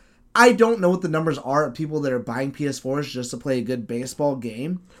 I don't know what the numbers are of people that are buying PS4s just to play a good baseball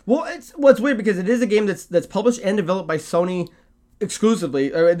game. Well, it's weird because it is a game that's published and developed by Sony exclusively.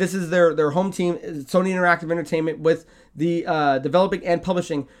 This is their home team, Sony Interactive Entertainment, with the developing and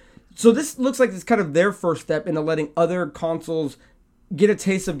publishing. So this looks like it's kind of their first step into letting other consoles get a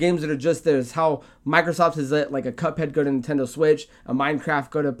taste of games that are just theirs. How Microsoft has let like a Cuphead go to Nintendo Switch, a Minecraft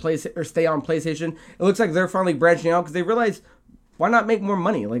go to stay on PlayStation. It looks like they're finally branching out because they realize, why not make more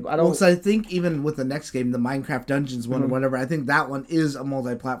money? Like I don't. Well, so I think even with the next game, the Minecraft Dungeons one or whatever, I think that one is a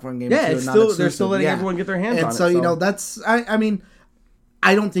multi-platform game. Yeah, too, they're still letting everyone get their hands on it. And so that's. I mean,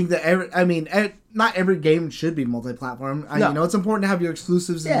 I don't think that not every game should be multi-platform. No. It's important to have your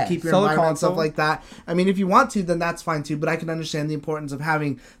exclusives and keep your environment and stuff like that. I mean, if you want to, then that's fine too. But I can understand the importance of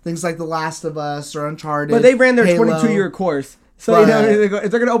having things like The Last of Us or Uncharted. But they ran their 22-year course. So, if they're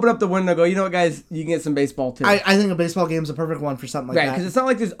going to open up the window and go, you know what, guys, you can get some baseball, too. I think a baseball game is a perfect one for something like that. Right, because it's not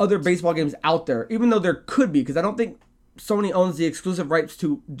like there's other baseball games out there, even though there could be, because I don't think Sony owns the exclusive rights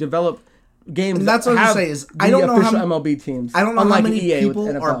to develop games. And that's what I'm saying is, I don't know how MLB teams. I don't know how many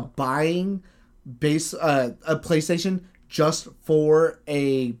people are buying a PlayStation just for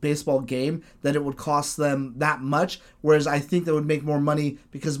a baseball game that it would cost them that much, whereas I think they would make more money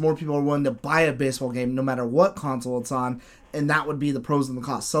because more people are willing to buy a baseball game no matter what console it's on, and that would be the pros and the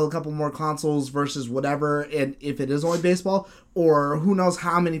costs. Sell a couple more consoles versus whatever, and if it is only baseball, or who knows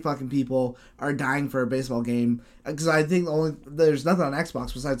how many fucking people are dying for a baseball game, because I think there's nothing on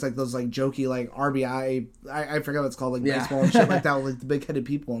Xbox besides like those like jokey like RBI, I forget what it's called, like baseball and shit like that with like the big-headed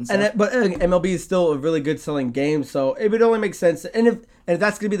people and stuff. But MLB is still a really good selling game, so it would only make sense, and if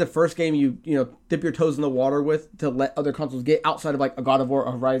that's going to be the first game you dip your toes in the water with to let other consoles get outside of like a God of War,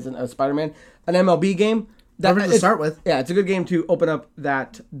 a Horizon, a Spider-Man, an MLB game. To start with. Yeah, it's a good game to open up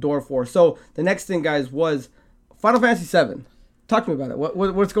that door for. So the next thing, guys, was Final Fantasy VII. Talk to me about it.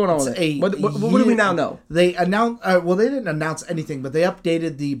 What's going on with it? What do we now know? They announced. Well, they didn't announce anything, but they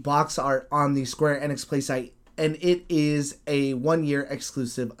updated the box art on the Square Enix Play site, and it is a 1-year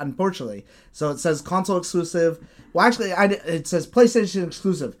exclusive, unfortunately. So it says console exclusive. Well, actually, it says PlayStation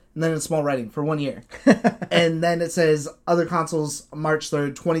exclusive, and then in small writing for 1 year. And then it says other consoles March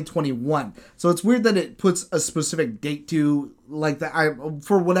 3rd, 2021. So it's weird that it puts a specific date to like that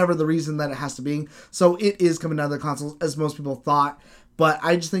for whatever the reason that it has to be. So it is coming to other consoles, as most people thought. But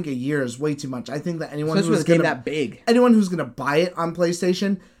I just think a year is way too much. I think that anyone who's going to buy it on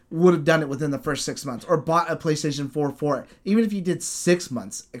PlayStation would have done it within the first 6 months, or bought a PlayStation 4 for it. Even if you did 6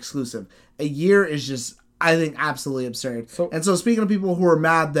 months exclusive, a year is just, I think, absolutely absurd. So speaking of people who are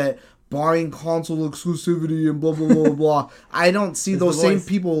mad that buying console exclusivity and blah, blah, blah, blah, I don't see those same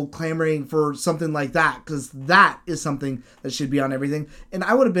people clamoring for something like that, because that is something that should be on everything. And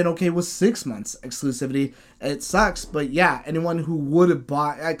I would have been okay with 6 months exclusivity. It sucks, but yeah, anyone who would have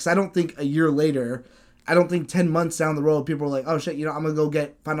bought, because I don't think a year later, I don't think 10 months down the road, people are like, oh shit, I'm going to go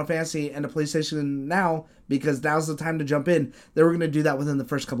get Final Fantasy and a PlayStation now because now's the time to jump in. They were going to do that within the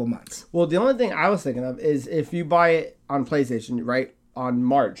first couple months. Well, the only thing I was thinking of is if you buy it on PlayStation, right? on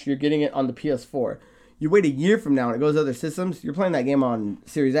March. You're getting it on the PS4. You wait a year from now and it goes to other systems, you're playing that game on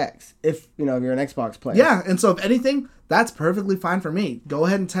Series X. If you're an Xbox player. Yeah, and so if anything, that's perfectly fine for me. Go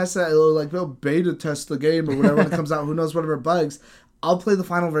ahead and test it. Like, we'll beta test the game or whatever when it comes out. Who knows whatever bugs. I'll play the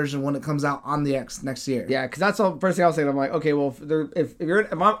final version when it comes out on the X next year. Yeah, because that's the first thing I was saying. I'm like, okay, well, if you're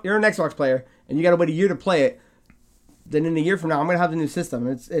an Xbox player and you got to wait a year to play it, then in a year from now, I'm going to have the new system.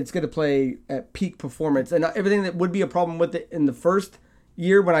 And it's going to play at peak performance. And everything that would be a problem with it in the first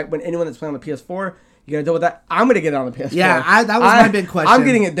year when anyone that's playing on the PS4, you got to deal with that. I'm going to get it on the PS4. Yeah, that was my big question. I'm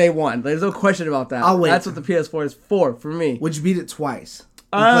getting it day one. There's no question about that. I'll wait. That's what the PS4 is for me. Would you beat it twice?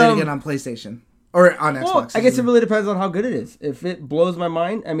 You play it again on PlayStation? Or on Xbox? Well, I guess it really depends on how good it is. If it blows my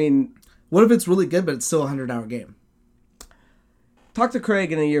mind, I mean... What if it's really good, but it's still a 100-hour game? Talk to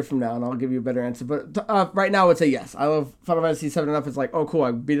Craig in a year from now, and I'll give you a better answer. But right now, I would say yes. I love Final Fantasy VII enough. It's like, oh, cool,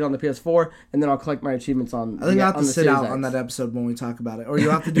 I beat it on the PS4, and then I'll collect my achievements on I think I'll have to sit out on that episode when we talk about it. Or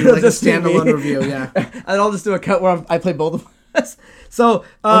you'll have to do like a standalone review, yeah. And I'll just do a cut where I play both of us. So,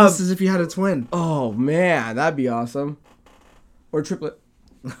 almost as if you had a twin. Oh, man, that'd be awesome. Or triplet.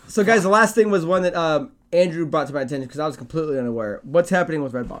 So, guys, the last thing was one that Andrew brought to my attention because I was completely unaware. What's happening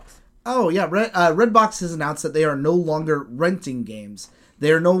with Redbox? Oh, yeah. Redbox has announced that they are no longer renting games.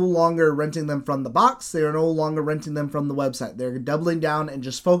 They are no longer renting them from the box. They are no longer renting them from the website. They're doubling down and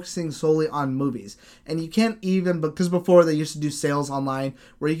just focusing solely on movies. And you can't even, because before they used to do sales online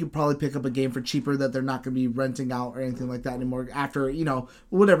where you could probably pick up a game for cheaper that they're not going to be renting out or anything like that anymore after,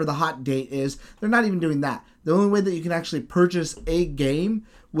 whatever the hot date is. They're not even doing that. The only way that you can actually purchase a game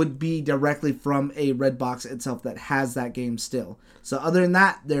would be directly from a Redbox itself that has that game still. So other than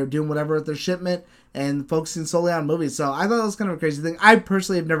that, they're doing whatever with their shipment and focusing solely on movies. So I thought that was kind of a crazy thing. I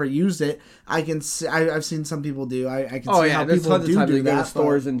personally have never used it. I've seen some people do. I can see how people do that. Go to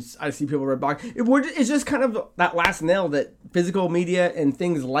stores and I see people Redbox. It's just kind of that last nail that physical media and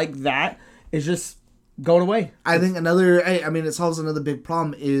things like that is just going away. I think it solves another big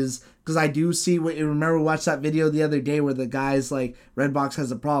problem is because I do see remember we watched that video the other day where the guy's like Redbox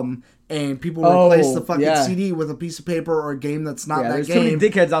has a problem and people replace the fucking CD with a piece of paper or a game that's not that there's game. Too many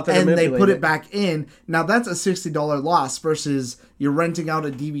dickheads out there and they put it back in. Now that's a $60 loss versus you're renting out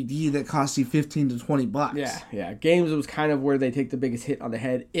a DVD that costs you $15 to $20. Yeah. Games was kind of where they take the biggest hit on the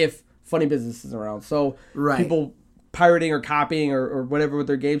head if funny business is around. So people pirating or copying or whatever with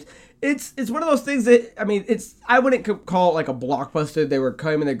their games. It's one of those things that, I wouldn't call it like a Blockbuster. They were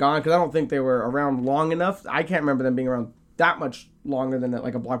coming and they're gone because I don't think they were around long enough. I can't remember them being around that much longer than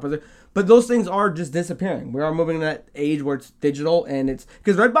like a Blockbuster. But those things are just disappearing. We are moving to that age where it's digital and it's...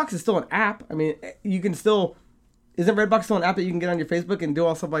 Because Redbox is still an app. You can still... Isn't Redbox still an app that you can get on your Facebook and do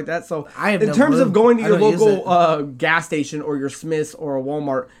all stuff like that? So in terms of going to your local gas station or your Smith's or a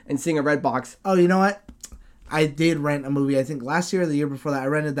Walmart and seeing a Redbox... Oh, you know what? I did rent a movie, I think last year or the year before that. I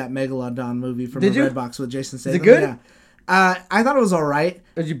rented that Megalodon movie from Redbox with Jason Statham. Is it good? Yeah. I thought it was all right.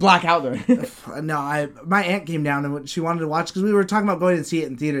 Did you black out there? No, my aunt came down and she wanted to watch because we were talking about going to see it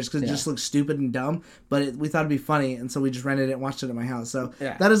in theaters because it just looked stupid and dumb. But we thought it'd be funny, and so we just rented it and watched it at my house. So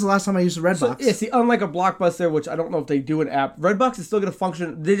that is the last time I used a Redbox. So, see, unlike a Blockbuster, which I don't know if they do an app, Redbox is still going to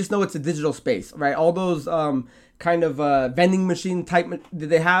function. They just know it's a digital space, right? All those kind of vending machine type that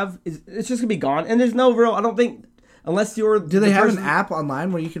they have, it's just going to be gone. And there's no real, I don't think... Unless you're... Do they have an app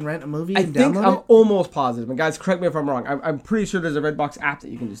online where you can rent a movie and download it? I'm almost positive. And guys, correct me if I'm wrong. I'm pretty sure there's a Redbox app that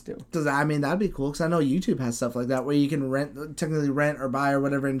you can just do. That'd be cool because I know YouTube has stuff like that where you can technically rent or buy or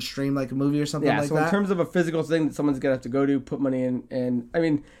whatever and stream like a movie or something like that. Yeah, so in terms of a physical thing that someone's going to have to go to, put money in,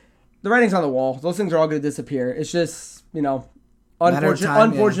 and the writing's on the wall. Those things are all going to disappear. It's just,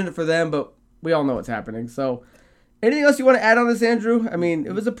 unfortunate for them, but we all know what's happening. So... Anything else you want to add on this, Andrew?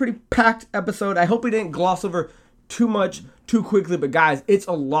 It was a pretty packed episode. I hope we didn't gloss over too much too quickly, but guys, it's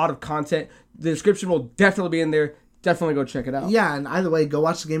a lot of content. The description will definitely be in there. Definitely go check it out. Yeah, and either way, go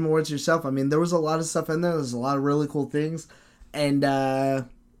watch the Game Awards yourself. There was a lot of stuff in there. There's a lot of really cool things. And,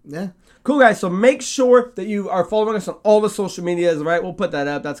 Cool, guys. So make sure that you are following us on all the social medias, right? We'll put that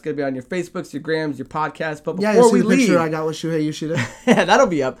up. That's going to be on your Facebooks, your Grams, your podcasts. But before we leave... picture I got with Shuhei Yoshida. Yeah, that'll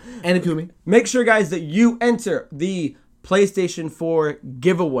be up. And Ikumi. Make sure, guys, that you enter the PlayStation 4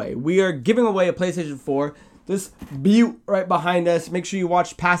 giveaway. We are giving away a PlayStation 4. This butte right behind us. Make sure you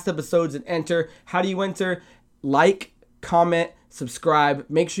watch past episodes and enter. How do you enter? Like, comment, subscribe.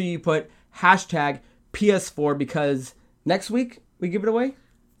 Make sure you put hashtag PS4 because next week we give it away.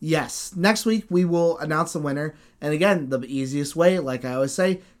 Yes. Next week we will announce the winner. And again, the easiest way, like I always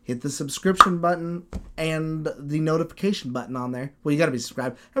say, hit the subscription button and the notification button on there. Well, you got to be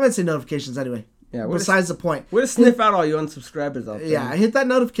subscribed. I might say notifications anyway. Yeah, besides the point. We're going to sniff out all you unsubscribers out there. Yeah, hit that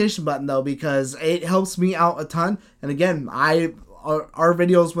notification button, though, because it helps me out a ton. And again, our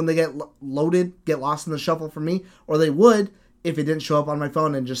videos when they get loaded get lost in the shuffle for me, or they would if it didn't show up on my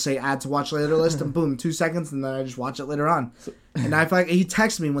phone and just say add to watch later list and boom, 2 seconds, and then I just watch it later on. And I feel like he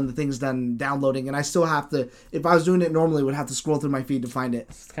texts me when the thing's done downloading, and I still have to, if I was doing it normally, would have to scroll through my feed to find it.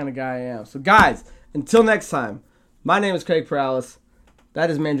 That's the kind of guy I am. So guys, until next time, my name is Craig Perales. That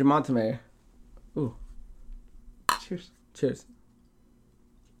is Mandra Montemayor. Ooh. Cheers. Cheers.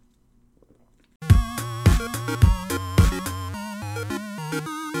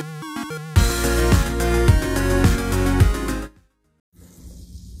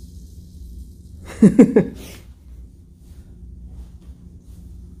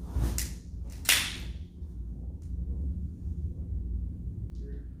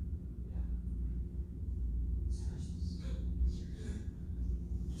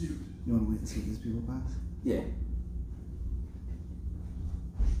 You want to wait and see if these people pass? Yeah.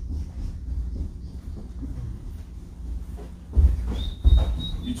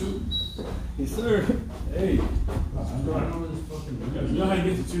 You too? Yes, sir. Hey. You know how you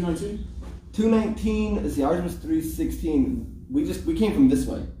get to 219? 219. Let's see, ours was 316. We came from this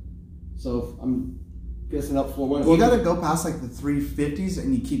way, so I'm guessing up 4-1. You gotta go past like the 350s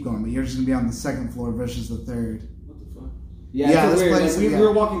and you keep going, but you're just gonna be on the second floor versus the third. What the fuck? Yeah, this weird. place, Like, we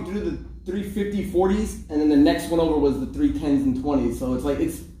were walking through the 350 40s, and then the next one over was the 310s and 20s. So it's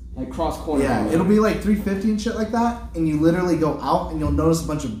like cross corner. Yeah, it'll be like 350 and shit like that, and you literally go out and you'll notice a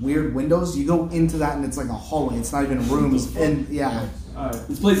bunch of weird windows. You go into that and it's like a hallway. It's not even rooms. And yeah. Alright.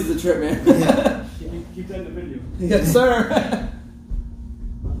 This place is a trip, man. Yeah. Keep that in the video. Yes, sir.